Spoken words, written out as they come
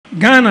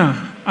Ghana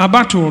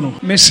abato no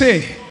me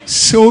say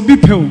se obi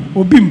pew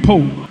obi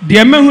mpo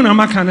de mehu na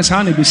maka ne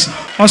saa na besi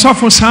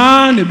osofo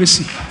saa na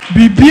besi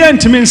bibia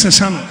ntime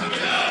nsesa no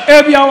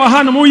ebia wa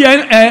ha no mo ye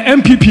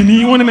MPP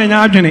ni woni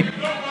menya adwene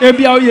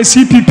ebia wo ye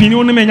CPP ni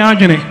woni menya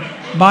adwene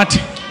but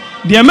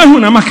de mehu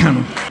na maka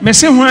no me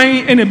se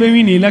hwan ene be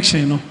win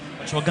election no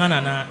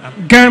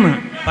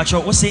Ghana but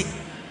you say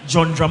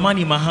John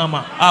Dramani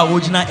Mahama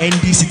original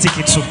NDC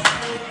ticket so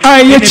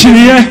ye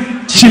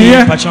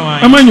chiriye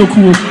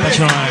amanyokuo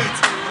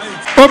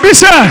obi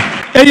say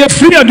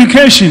free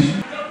education.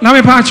 Now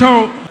me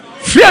pacho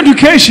free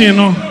education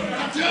no.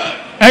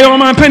 Eyo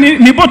man penny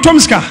ni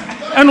bottomska.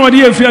 And what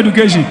free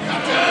education.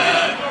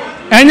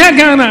 Enya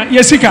Ghana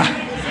yesika.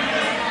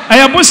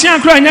 Eya bosia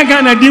kra enya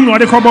Ghana dim no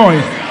de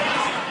koboy.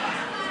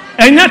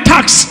 Enya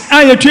tax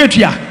aye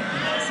tuatua.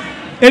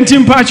 Enti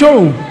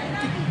mpacho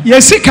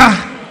yesika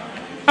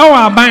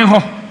awa aban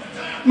ho.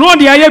 No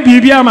de aye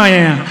bibia man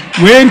ya.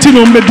 We enti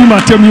no mbedu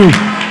matam yo.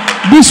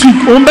 This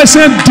week on be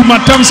say du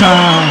matam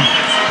sa.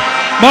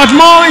 But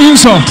more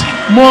insult.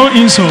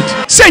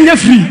 Send you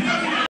free.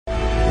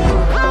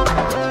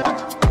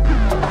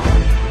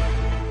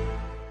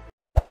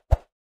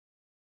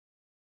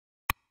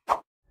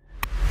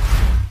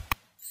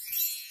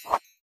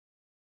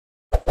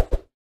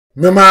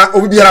 Mema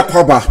obibiara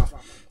kwaba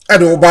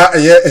ede oba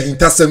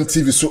Ahintasem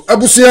TV so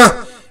abusia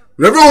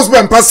Rev Owusu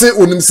Bempah Exp0se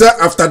onimse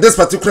after this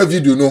particular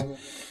video no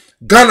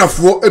Ghana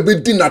fo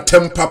ebedi na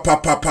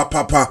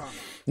papa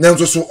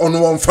nanso so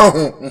ono wonfa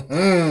ho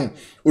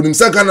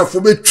onimse Ghana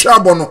fo betwa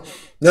abo no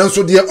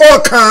nanso de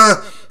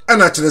oka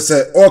ana kire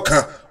se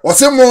oka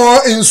ose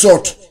more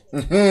insult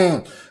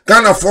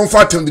Ghana fo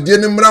mfa tem de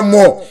ni mra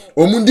mo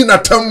omundi na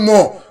tam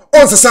mo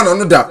onsesa na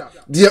no da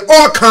de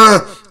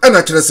oka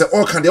ana kire se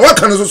oka de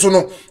oka no so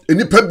no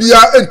enipa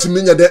bia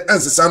entimi nya de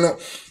ensesa no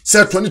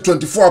se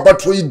 2024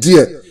 abato yi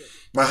de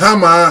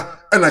Mahama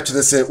ana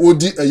kire se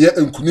odi eye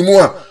enkunimu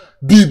a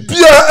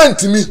bibia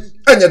entimi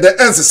anya de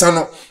ensesa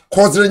no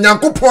kozire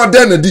nyankopon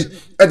da na di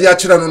e de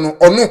akire no no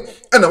ono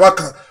ena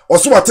waka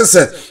oso wate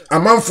se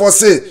amanfo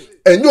se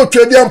enye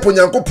otwa bia mpo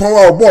nyankopon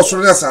wa obo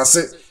osoro na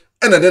asase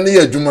ena de ne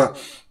ye adwuma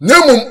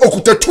nemum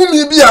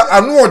okutatumi bia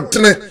ano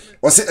odene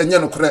wose enye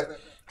no kore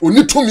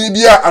oni tumi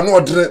bia ano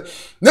odene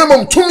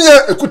nemum tumi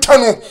ekuta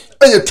no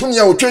eye tumi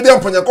a otwa bia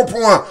mpo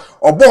nyankopon a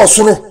obo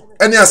osoro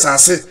ene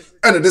asase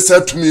ene de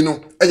sa tumi no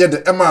eye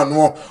de ema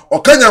ano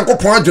oka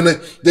nyankopon adwene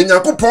de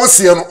nyankopon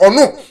se no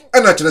ono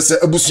ena kire se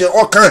abusua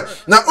oka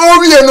na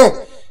owie no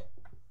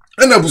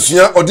ena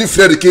abusua odi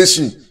free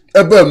education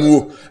eba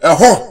muo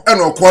eho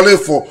ena okwale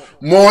for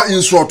more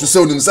insult to say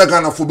onimsa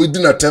Ghana for be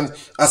dinner tem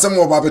asem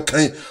oba be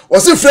kan o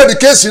se free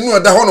education no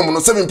da hono no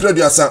 7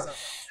 preduasa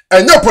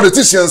enya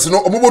politicians no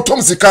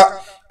omobotom sika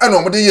ena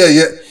omde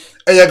yeye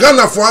eye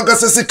Ghana for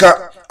agase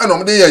sika ena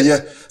omde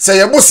yeye se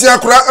ye bosia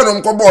kora ena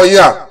omkobo ye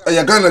a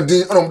eye Ghana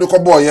din ena omde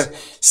kobo ye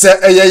se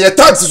eye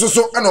tax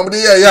so ena omde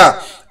yeye a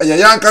eye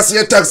yankase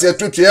ye tax ye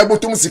twetwe ye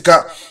botom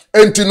sika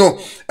enti no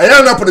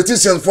eye na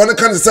politicians for ne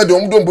kan se de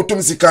omdo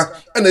botom sika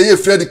ena ye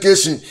free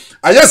education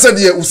aye se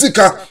de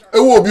usika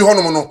ewo obi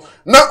hono no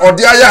na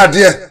ode aya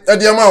ade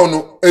ede ma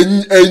ono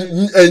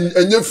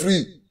enye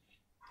free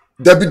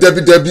dabi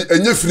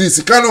enye free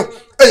sika no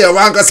eye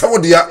wanka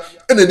sawodea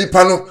ena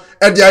nipa no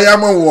ede aya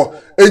ma wo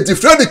enti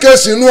free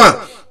education no a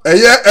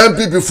eye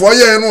MPP for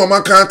ye no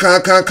ma kan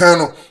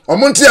no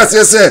omonti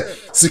ase se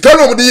sika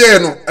no mde ye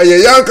no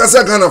eye yanka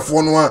se Ghana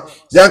fo no a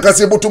yanka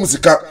se botom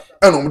sika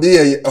ena mde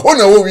ye ho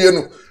na wo wie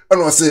no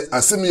ena se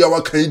asem ya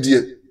wa kan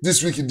die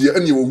this week die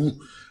ena wo wu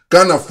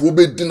Ghana fo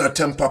be di na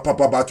papa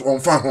but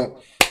onfa ho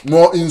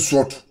more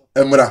insult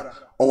emra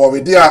owo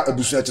we dia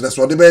abusua kire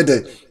so de be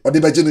de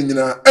ode be je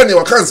nyina ene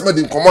wa kan sema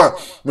di nkomo a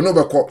me no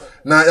be ko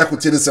na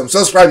yakotie dem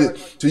subscribe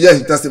to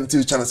Ahintasem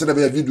TV channel se da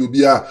be video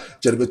bia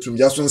jere betum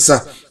ya so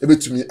nsa e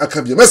betumi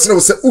aka bia mesere wo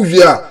se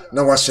uwie a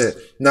na wa share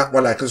na wa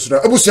like so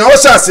abusua wo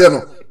sha ase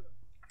no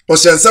o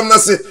sha nsem na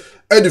se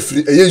e de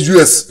free eye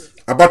US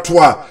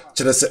abato a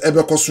kire se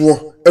ebe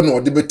koso ene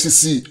ode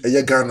betisi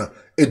eye Ghana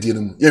e die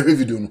no ye hwe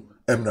video no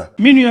emra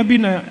minu ya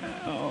bina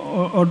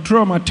or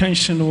draw my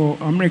attention to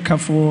America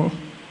for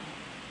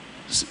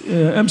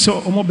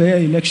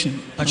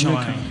election.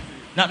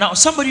 Now,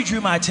 somebody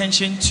drew my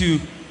attention to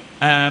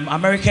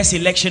America's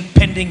election,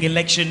 pending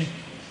election,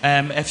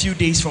 a few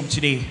days from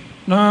today.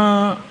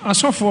 Now, I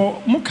saw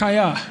for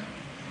Mukaya,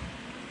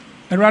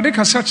 a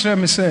radical such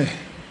me say,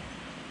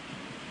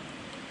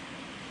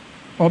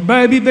 or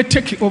baby, be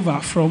take over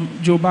from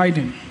Joe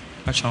Biden.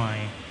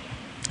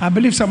 I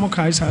believe some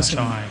Mukaya has.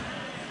 Now,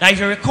 if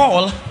you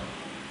recall,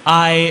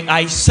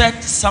 I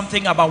said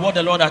something about what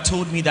the Lord had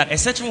told me, that a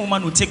certain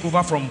woman would take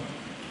over from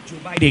Joe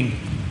Biden.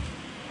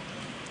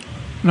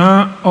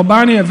 Now,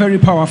 Obani are very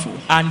powerful.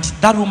 And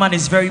that woman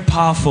is very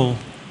powerful.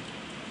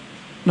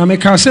 Now, me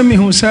can say me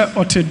who say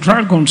or a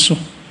dragon so,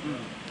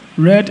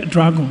 red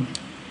dragon.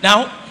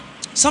 Now,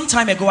 some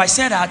time ago I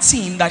said I had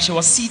seen that she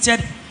was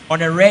seated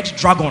on a red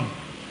dragon.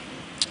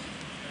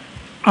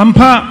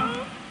 Ampa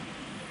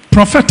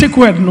prophetic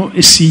word no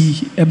isi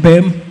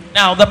ebem.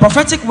 Now, the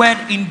prophetic word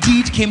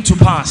indeed came to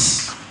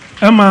pass.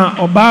 Emma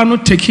Obano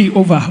taking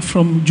over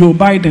from Joe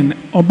Biden,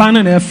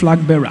 Obano a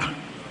flag bearer.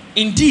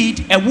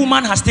 Indeed, a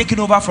woman has taken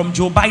over from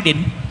Joe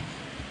Biden.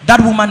 That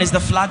woman is the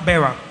flag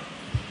bearer.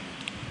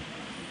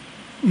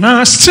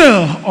 Now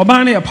still,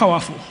 Obano are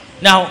powerful.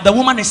 Now, the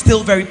woman is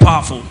still very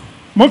powerful.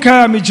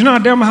 Moka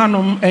mijina dem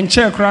hanom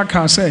enche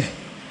kraka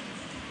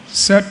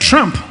say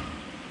Trump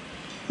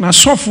na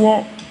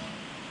sofo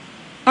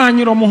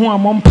anyiro mo ho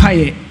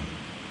amompaye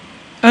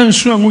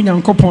ansu angu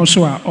nyankopon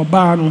so a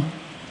oba no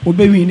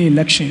obewi ni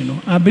election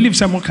no. I believe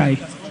say mokai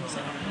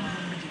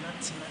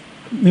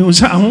me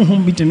unsa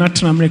ahonhom bi de na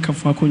tena America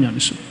for akonya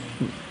so.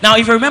 Now,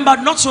 if you remember,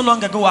 not so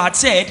long ago I had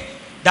said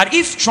that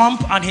if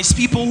Trump and his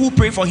people who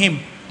pray for him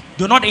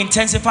do not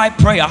intensify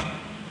prayer,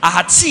 I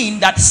had seen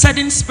that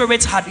certain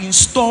spirits had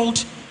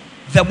installed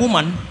the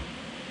woman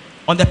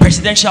on the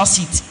presidential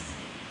seat.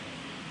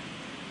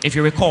 If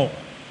you recall.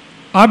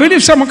 I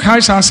believe some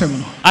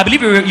asem. I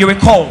believe you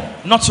recall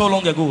not so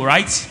long ago,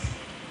 right?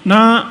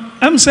 Now,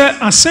 I'm saying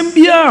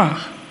assembia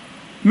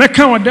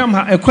meka wadam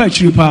ha ekwa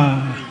achiri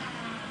pa.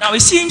 Now,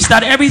 it seems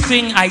that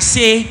everything I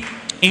say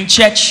in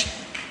church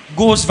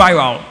goes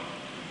viral.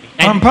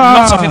 And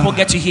lots of people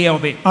get to hear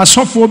of it.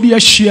 Asofo bi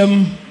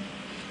ahyiam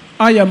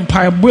I am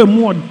paibo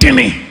mu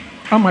odene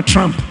ama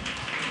Trump.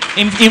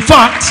 In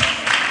fact,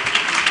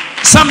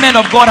 some men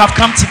of God have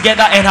come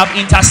together and have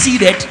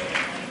interceded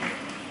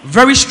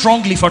very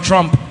strongly for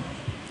Trump.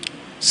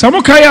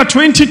 Samokaya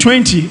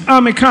 2020,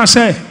 Ameka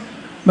say,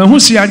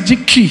 Mahusi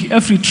ajiki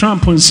every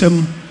Trump on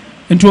some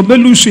into a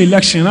belusu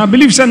election. I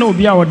believe Sana will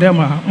be our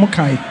dema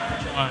Mokai.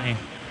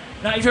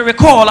 Now, if you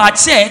recall, I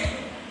said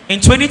in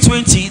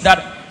 2020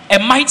 that a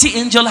mighty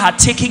angel had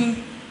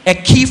taken a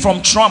key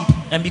from Trump,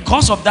 and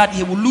because of that,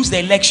 he will lose the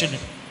election.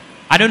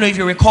 I don't know if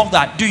you recall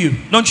that. Do you?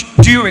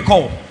 Do you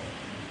recall?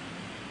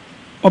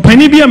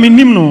 Openibia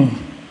minimno,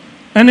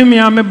 enemy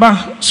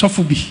ameba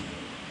sofubi.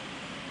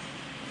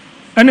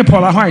 Any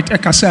Paula White,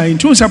 Ekasa, in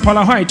two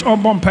Paula White or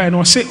Bompa,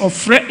 or say of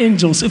free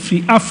angels if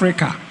free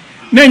Africa.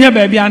 Nenya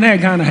baby, and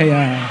Ghana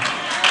here.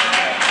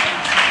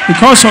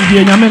 Because of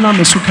the Enyamena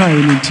Mesuka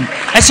unity.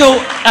 And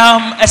so,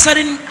 a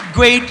certain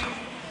great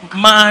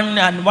man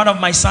and one of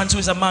my sons, who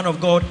is a man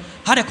of God,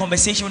 had a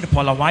conversation with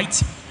Paula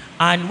White.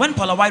 And when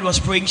Paula White was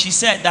praying, she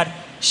said that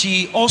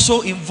she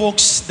also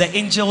invokes the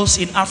angels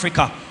in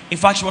Africa. In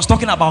fact, she was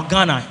talking about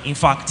Ghana, in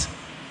fact.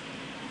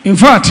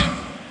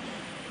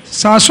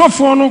 Sa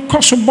sofo no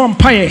koso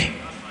bompaye.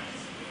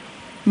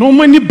 No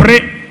mani bre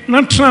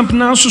na Trump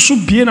na susu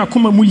bie na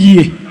koma mu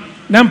yie.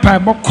 Na mpa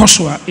bo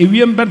koso a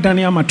ewiem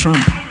bedane ama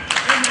Trump.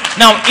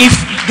 Now,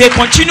 if they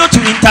continue to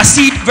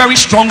intercede very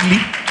strongly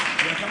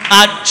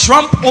and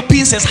Trump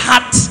opens his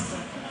heart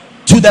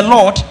to the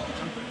Lord,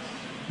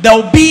 there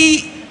will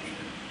be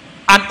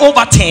an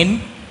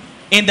overturn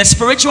in the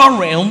spiritual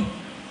realm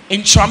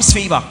in Trump's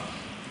favor.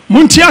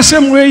 Munti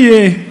asem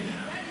we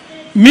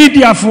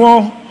media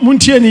for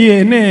munti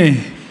ni ne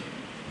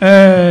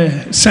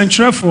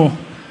central for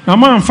na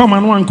man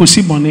fama no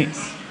ankosi bone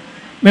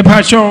me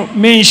pa cho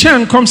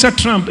mention come say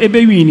Trump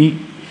ebe wini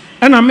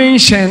and I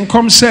mention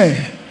come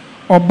say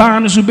oba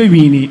no so be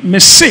wini me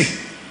say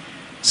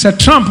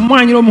Trump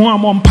mwanyiro mu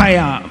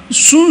amompaya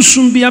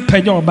sunsun bia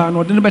pagya oba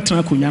no de ne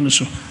betena konya no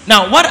so.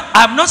 Now, what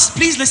I'm not,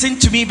 please listen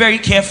to me very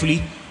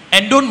carefully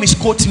and don't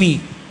misquote me.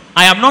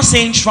 I am not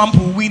saying Trump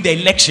will win the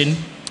election,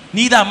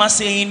 neither am I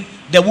saying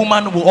the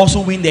woman will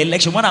also win the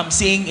election. What I'm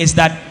saying is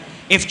that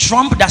if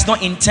Trump does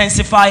not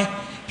intensify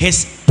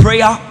his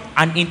prayer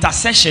and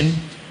intercession,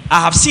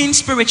 I have seen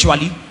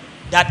spiritually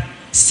that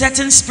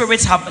certain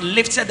spirits have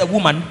lifted the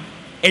woman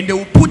and they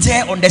will put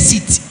her on the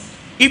seat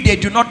if they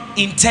do not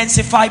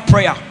intensify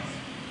prayer.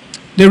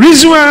 The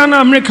reason why in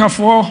America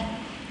for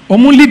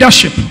omu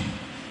leadership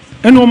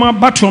and omu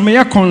battle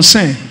me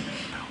concern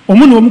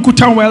omu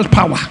kuta world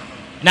power.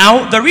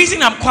 Now, the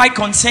reason I'm quite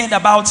concerned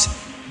about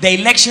the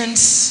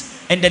elections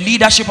and the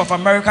leadership of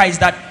America is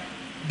that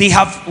they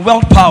have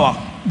world power.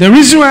 The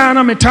reason why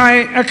I'm a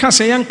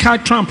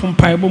Trump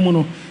mpaibo mu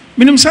no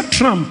minim say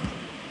Trump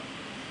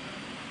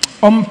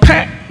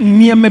ompe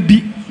niema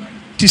bi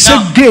ti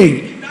say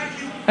gay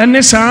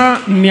ene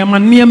sa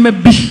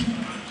niema bi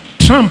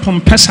Trump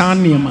ompe sa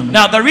niema no.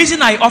 Now, the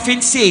reason I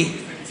often say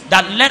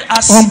that let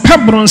us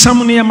ompe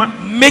bronsam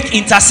niema make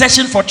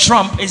intercession for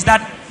Trump is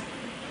that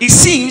it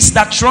seems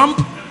that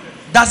Trump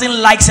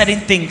doesn't like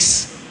certain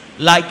things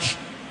like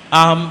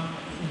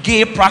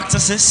gay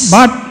practices,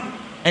 but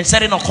and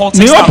certain occult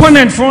the stuff.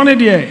 opponent for it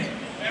there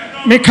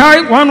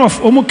Mekai one of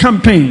omu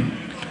campaign,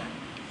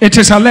 it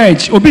is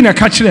alleged obi na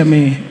catch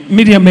me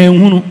media man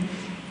hunu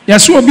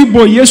yaso obi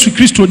boy Yesu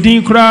Kristo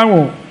din kura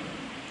wo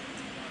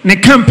ne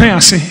campaign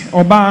ase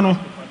oba no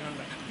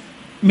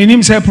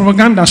minim say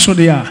propaganda so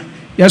there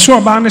yaso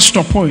oba ne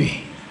stop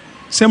oy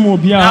say mo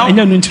obi a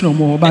enya no ntino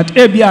mo but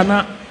ebia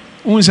na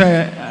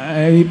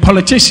unse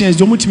politicians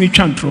do mutimi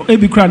twantro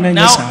ebi kura na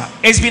nya sa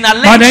it's been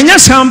alleged but enya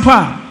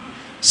sampa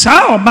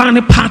sa oba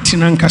ne party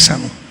na nkasa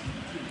no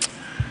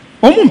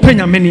omu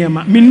mpenya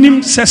meniema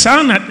minim se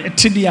sa na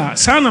tidia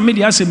sa na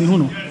media asemi hu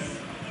no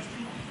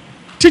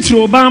titiri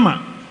Obama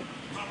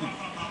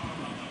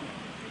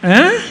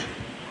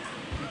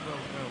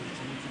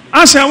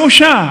Asa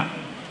wosha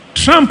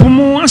Trump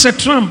mu asa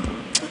Trump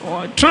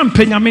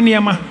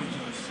penyameniema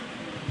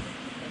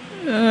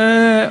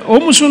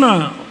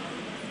omusuna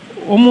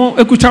omo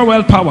ekuta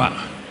well power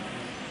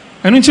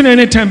enu nchi na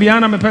anytime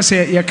biana me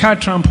pese ye ka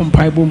Trump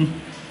mpaibom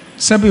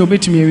sebe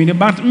obetimi ewini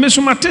but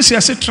mesumate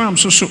ase Trump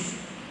so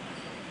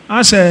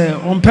asa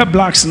onpe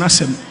blacks na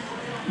sem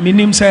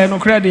minim say no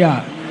credit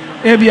a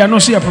ebia no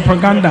so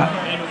propaganda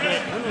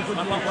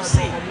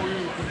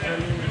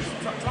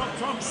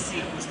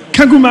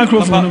Kagu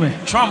microphone me.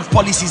 Trump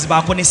policies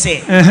back on the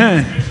say. We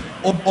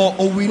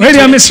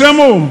are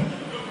Misramo.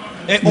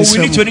 We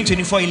need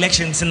 2024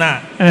 elections now.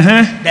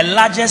 The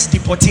largest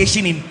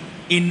deportation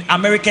in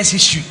America's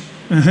history.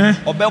 I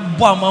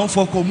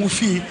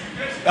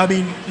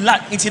mean,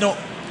 it's you know.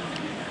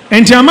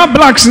 And Jama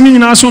blacks need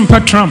na so per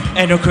Trump.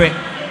 Okay.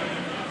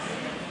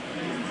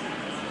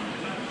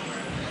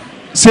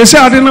 Say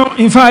I don't know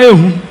if I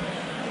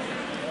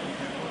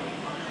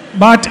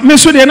but me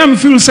so dey na me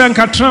feel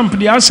sanka Trump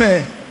dey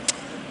say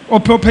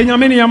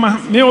Openyameni yama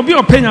me obi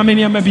openyameni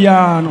yama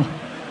bia no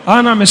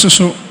ana me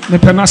soso me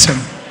penasem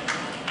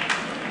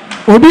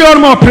obi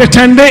ormo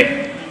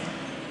pretende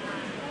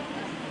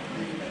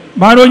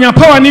baro nya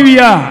power ni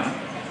wia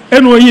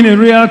eno yi ne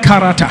real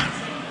character.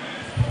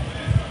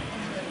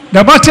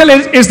 The battle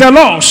is the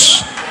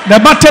loss. The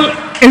battle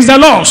is the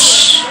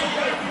loss.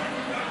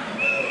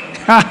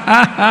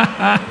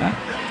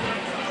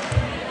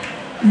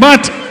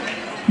 But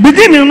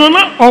beginning no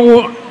na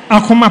o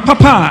akoma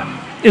papa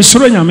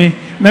esoro nyame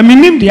na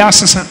minim de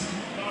asesa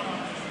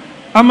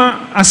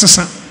ama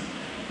asesa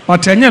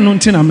but anya no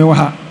ntina me wa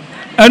ha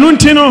anu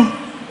ntino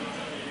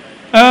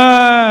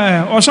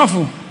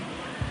osofo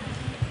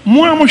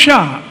mo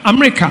amohwa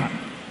America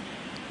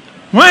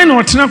why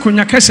not na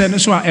konya kese ne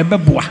so a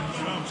ebeboa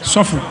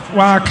sofo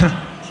wa aka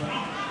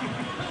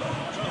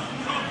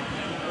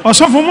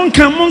osofo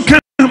monka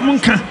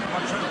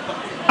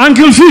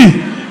Uncle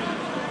Fi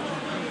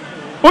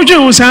oje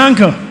unsa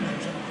uncle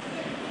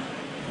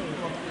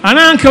an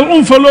uncle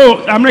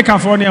unfollow America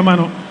for near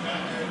mano.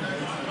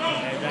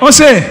 O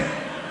say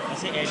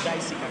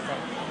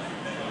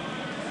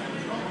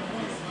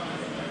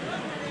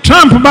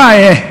Trump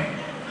by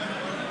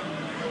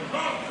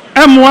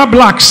M1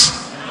 blacks.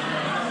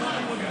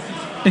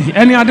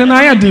 Any other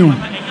na do.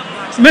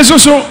 Me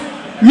so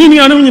mini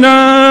anu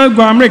nyina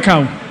go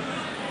America.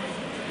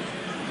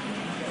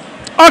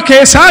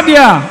 Okay,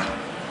 sadia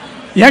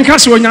yanka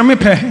so nyame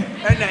pe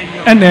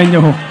ena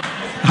enye ho.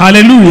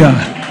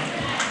 Hallelujah.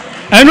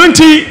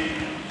 Enunti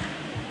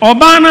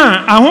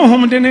obana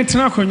ahohom de ne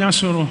tena konya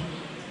soro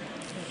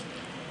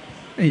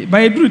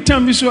by dru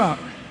time bi so a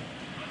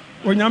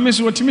onyame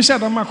so otimi sha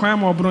da makwan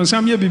ma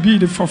obronsam ye bibi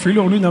de fulfill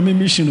onu nyame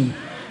mission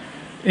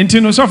enti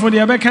no so for de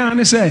abeka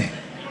ne say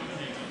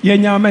ye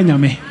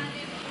nyame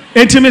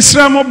enti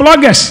mesra mo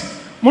bloggers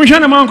mo hwe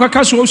na man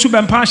kwaka so Owusu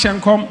Bempah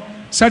Hyenkom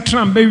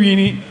Trump be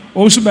wini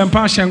Owusu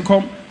Bempah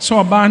Hyenkom so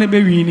oba ne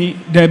be wini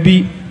da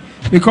bi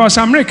because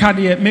America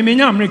de me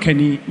menya America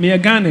ni me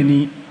Ghana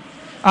ni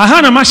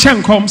ahana ma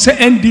Hyenkom se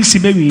NDC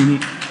be wini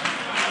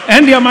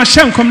endi ma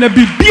Hyenkom na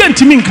bibia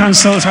ntimi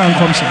cancel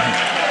Hyenkom se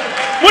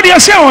wo de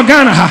ase a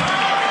Ghana ha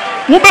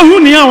wo be hu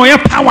ni a wo ye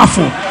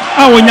powerful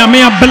a wo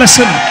nyame a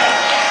blessing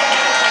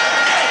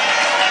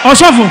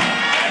osofo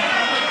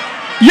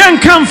yen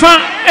kamfa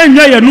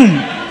enwa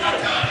yanum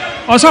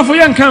osofo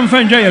yen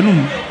kamfa enwa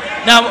yanum.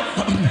 Now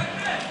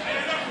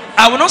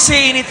I will not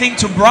say anything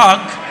to brag,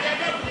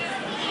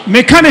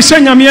 but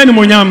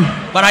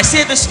I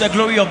say this to the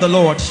glory of the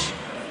Lord.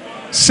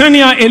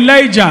 Senior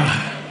Elijah,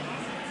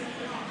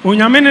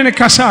 Unyamene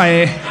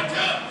Kasae,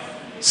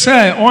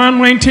 say, one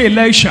went to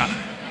Elisha.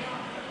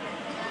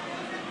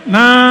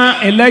 Now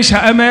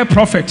Elisha, am a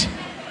prophet.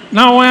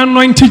 Now one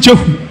went to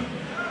Jehu.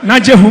 Now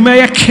Jehu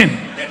may a king.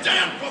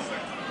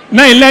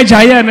 Now Elijah,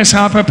 I am a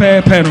sapa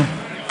pero.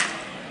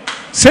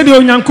 Said the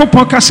Onyanko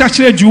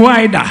Pokasache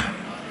Juaida.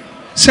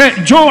 Say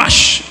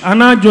Joash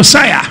ana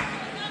Josiah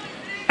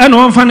and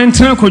one fan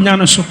entena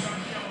konyano so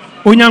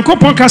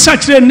Onyankopon kasa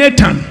kire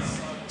Nathan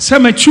say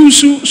me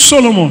choose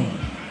Solomon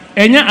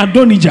enya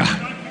Adonijah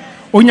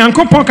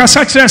Onyankopon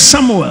kasa kire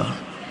Samuel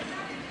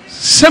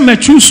say me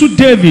choose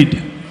David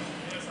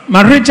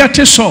mareja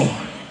te Saul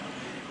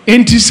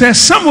enti say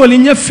Samuel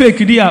nya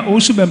fake dia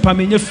Owusu Bempah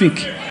nya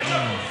fake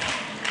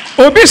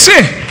obi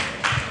say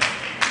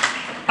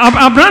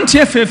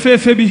Abrante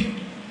fe bi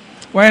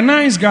why a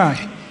nice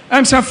guy.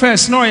 I'm say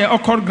first, no, I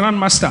call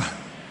grandmaster.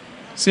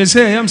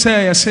 Say, I'm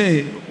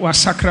say, was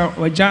sacra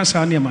or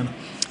Jansa Neman.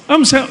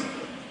 I'm say,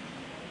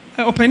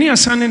 opening a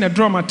son in a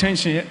draw my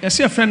attention. I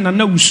see a friend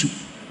Nana Owusu.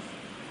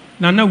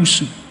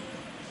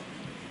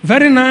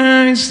 Very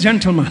nice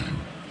gentleman.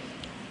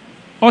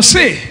 Or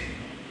say,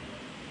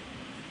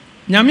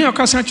 Nyami or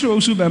Casacho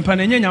Owusu Bempah,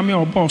 and Nyami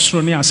or boss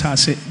Roni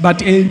Asase, but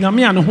a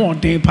Nyami and a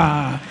day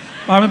pa,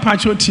 I'm a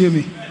patcho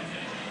TV.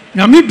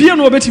 Nyami be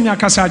no betting your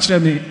Casacho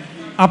me.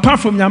 Apart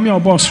from Nyami or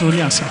boss Roni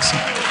Asase.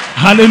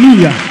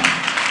 Hallelujah.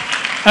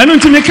 I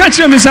don't think catch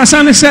them is as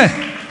I say.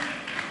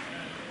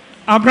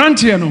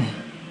 Abrantiano.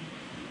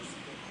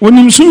 When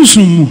you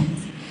soon,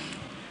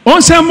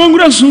 On say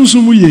mongura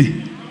sunsumu ye.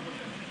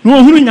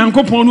 No hunu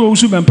Nyankopon no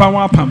Owusu Bempah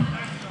wapam.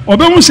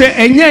 Obemu say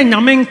enye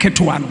nyame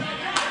nketewa no.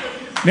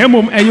 Na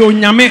mom eyo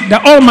nyame,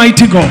 the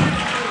Almighty God,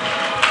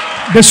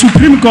 the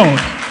Supreme God,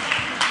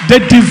 the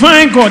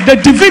Divine God, the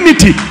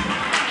Divinity.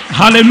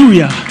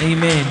 Hallelujah.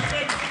 Amen.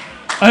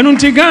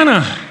 Anunti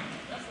Ghana.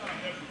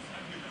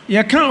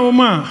 Yaka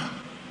oma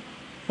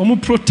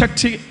omu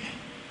protect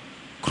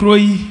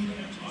kroi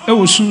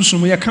ewo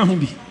sunsumu yaka ho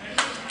bi.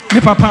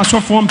 Me papa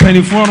asofo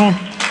mpanifo no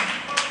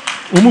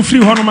omu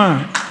free ho no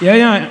ma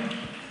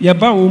ye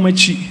ba wo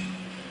machi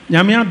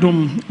nyame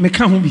adom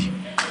meka ho bi.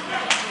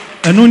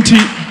 Anunti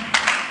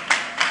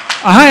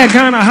aha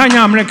Ghana aha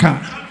nya America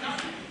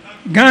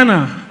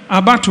Ghana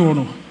abato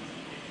no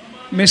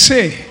me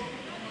say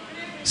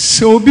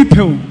se obi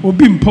pew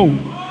obi mpo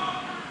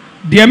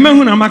de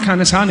mehu na maka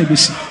ne sa na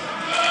besi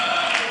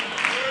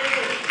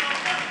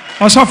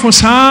osofo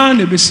sa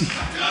na besi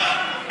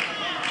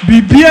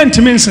bibia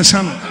ntime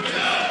nsesa no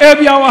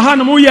ebia wa ha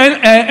no mo ye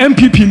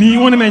MPP ni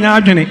woni menya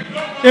adwene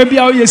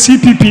ebia wo ye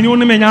CPP ni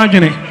woni menya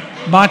adwene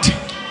but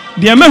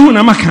de mehu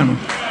na maka no.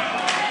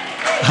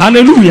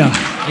 Hallelujah.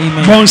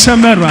 Amen. Bon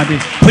semerade.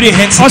 Put your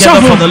hands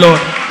together for the Lord.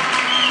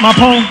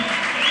 Mapon.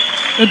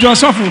 It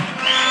was awful.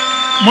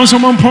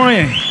 Monsomon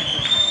point.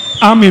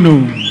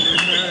 Amino.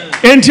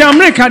 Enti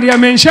America dia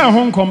mensha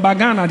Hong Kong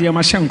bagana dia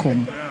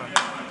mashenkom.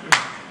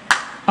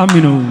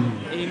 Amino.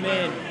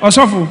 Amen.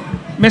 Osofo,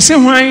 me se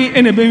hwan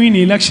ene be win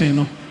election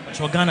no.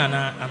 Ghana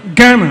na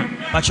Ghana.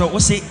 Pacho wo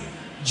say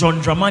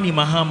John Dramani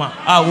Mahama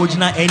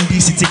original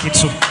NDC ticket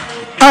so.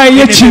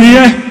 Aye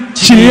chiriye.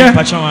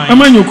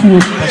 Amanyokuo.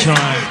 Pacho.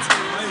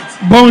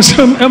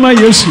 Bonsam ema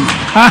Yesu.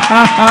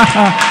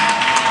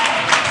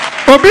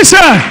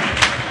 Obisa.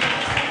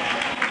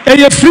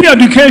 A free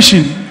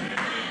education.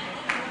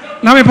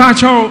 Now me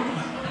pacho.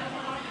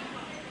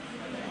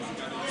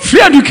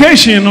 Free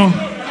education no.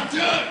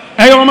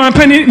 Ayo man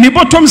penny ni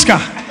bottomska.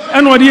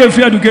 And what do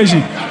free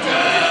education?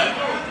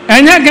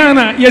 Enya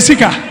Ghana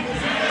yesika.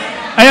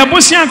 Aya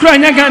bosia kra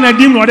enya Ghana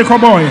dim no de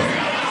koboy.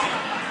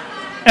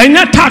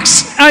 Enya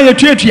tax aye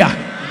tuatua.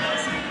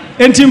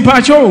 Enti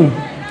mpacho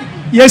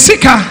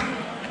yesika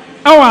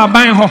awa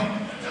aban ho.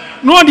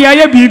 No de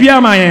aye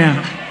bibia ma yen.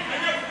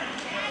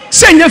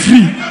 Senya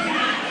free.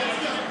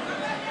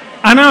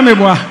 Ana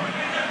meboa.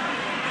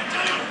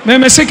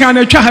 Me sika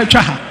na twa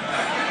ha.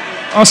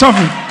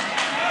 Osofu.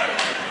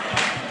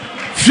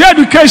 Free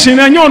education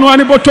and you know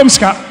any bottom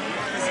ska.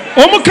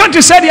 Omu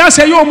country said ya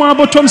say you mo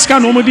bottom ska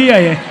no mu dey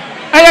aye.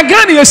 Aya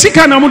Ghana ye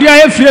sika na mu dey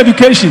aye free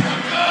education.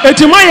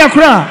 Eti man ya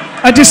kra,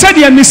 ati said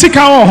ya ni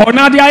sika ho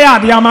na dey aye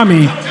ade ama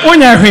me.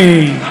 Onya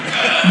hwe.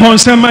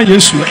 Bonsema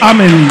Yesu.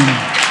 Amen.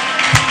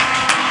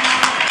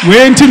 We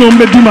enti no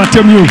mbe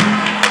dumatem yo.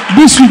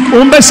 This week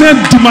ombe say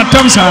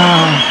dumatem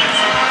sa.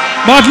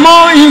 But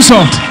more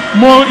insult.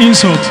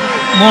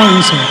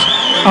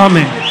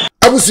 Amen.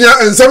 Abusia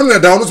and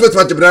 7 down with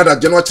my brother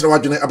General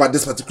Chrawajune about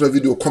this particular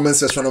video. Comment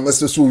section on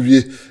Mr.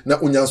 Suwie na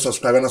unya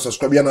subscribe na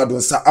subscribe na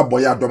don sa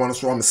aboya adoma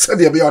so am said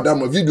be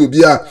odam video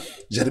bia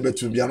jere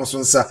betu bia no so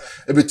nsa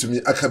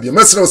ebetumi akabia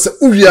mesre se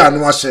uwie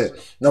anu ahye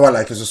na wa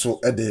like so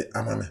ede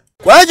amame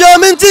kwajo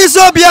minti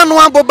so bia no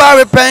aboba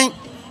repen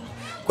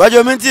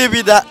kwajo minti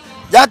bi da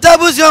jata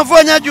busion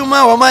fo nya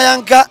djuma wo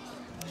mayanka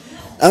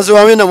anso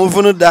wa we na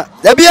mufunu da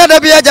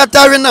bia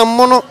jata we na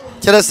mmono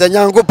kire se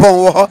nyankopon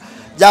wo ho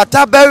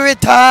jata very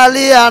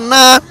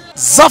Italiana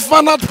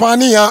Zafanat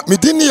Pania,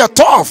 Midini ya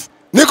tough.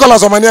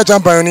 Nicholas Omania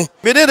Champani.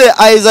 Me did the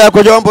Isaiah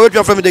Kojo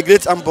Ampo from the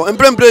great ampong.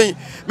 And pray,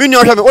 me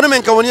no have one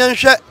man Kawanian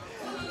share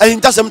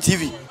Ahintasem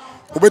TV.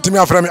 Ubeti me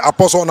aframi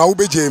apostle na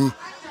Ghpage.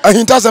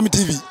 Ahintasem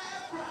TV.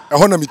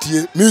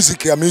 Ahonomitie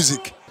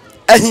music.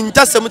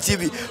 Ahintasem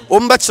TV.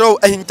 Ombachro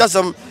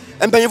Ahintasem.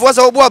 And penny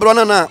say obo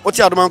abrona na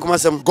oti adoma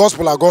nkomasem.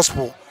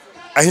 Gospel.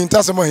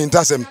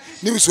 Ahintasem.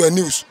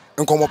 News.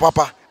 Nkomo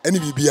papa. Any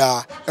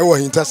bibia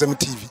Ahintasem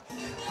TV.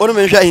 One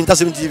man share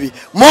Ahintasem TV.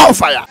 More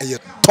fire.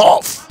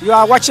 Tough. You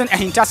are watching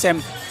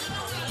Ahintasem.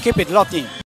 Keep it locked in.